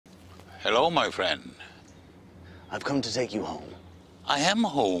Hello, my friend. I've come to take you home. I am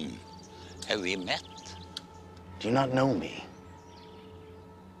home. Have we met? Do you not know me?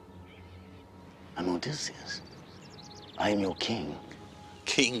 I'm Odysseus. I am your king.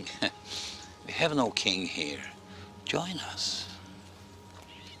 King? We have no king here. Join us.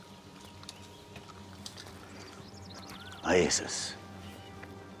 Odysseus,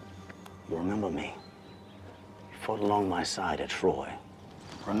 you remember me? You fought along my side at Troy.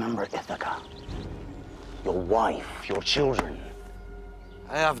 Remember Ithaca? Your wife, your children.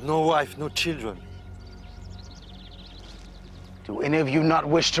 I have no wife, no children. Do any of you not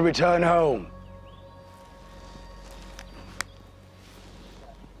wish to return home?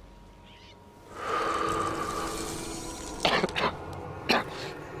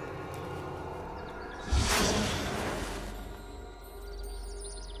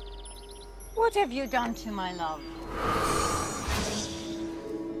 What have you done to my love?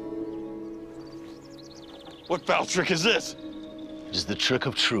 What foul trick is this? It is the trick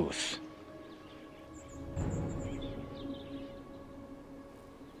of truth.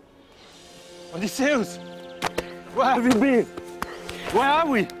 Odysseus! Where have you been? Where are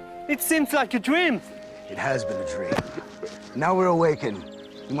we? It seems like a dream. It has been a dream. Now we're awakened.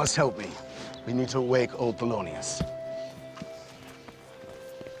 You must help me. We need to awake old Polonius.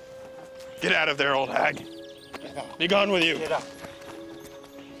 Get out of there, old hag. Be gone with you. Get up.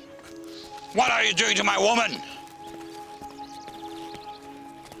 What are you doing to my woman?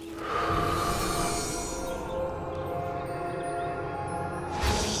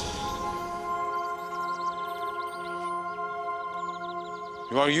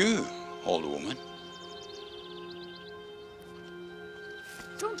 Who are you, old woman?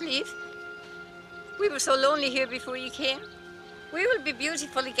 Don't leave. We were so lonely here before you came. We will be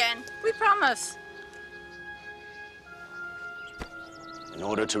beautiful again. We promise. In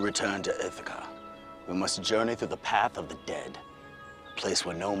order to return to Ithaca, we must journey through the path of the dead, a place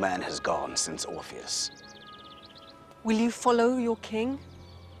where no man has gone since Orpheus. Will you follow your king?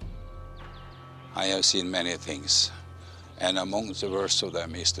 I have seen many things, and among the worst of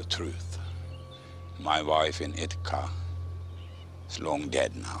them is the truth. My wife in Ithaca is long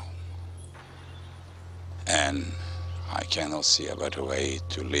dead now. And I cannot see a better way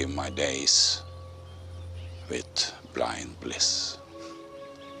to live my days with blind bliss.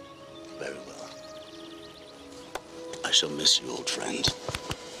 Very well. I shall miss you, old friend.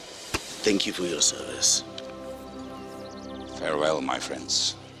 Thank you for your service. Farewell, my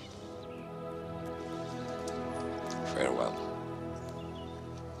friends. Farewell.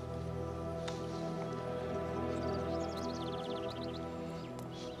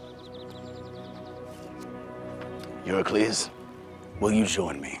 Eurycles, will you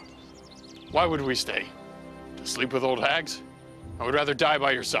join me? Why would we stay? To sleep with old hags? I would rather die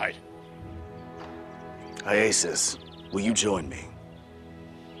by your side. Iasus, will you join me?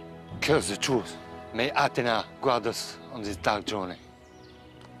 Curse the truth. May Athena guard us on this dark journey.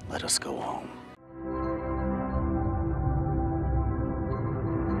 Let us go home.